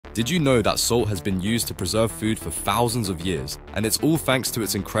Did you know that salt has been used to preserve food for thousands of years, and it's all thanks to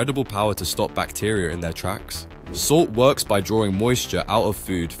its incredible power to stop bacteria in their tracks? Salt works by drawing moisture out of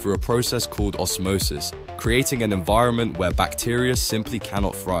food through a process called osmosis, creating an environment where bacteria simply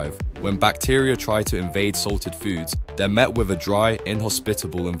cannot thrive. When bacteria try to invade salted foods, they're met with a dry,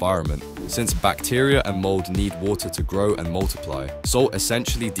 inhospitable environment. Since bacteria and mold need water to grow and multiply, salt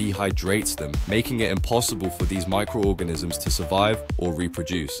essentially dehydrates them, making it impossible for these microorganisms to survive or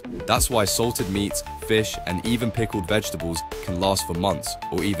reproduce. That's why salted meats, fish, and even pickled vegetables can last for months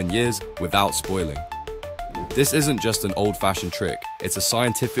or even years without spoiling. This isn't just an old-fashioned trick, it's a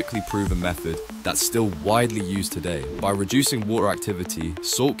scientifically proven method that's still widely used today. By reducing water activity,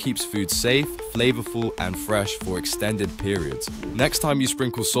 salt keeps food safe, flavorful, and fresh for extended periods. Next time you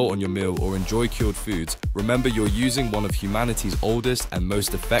sprinkle salt on your meal or enjoy cured foods, remember you're using one of humanity's oldest and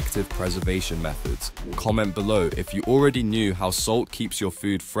most effective preservation methods. Comment below if you already knew how salt keeps your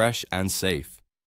food fresh and safe.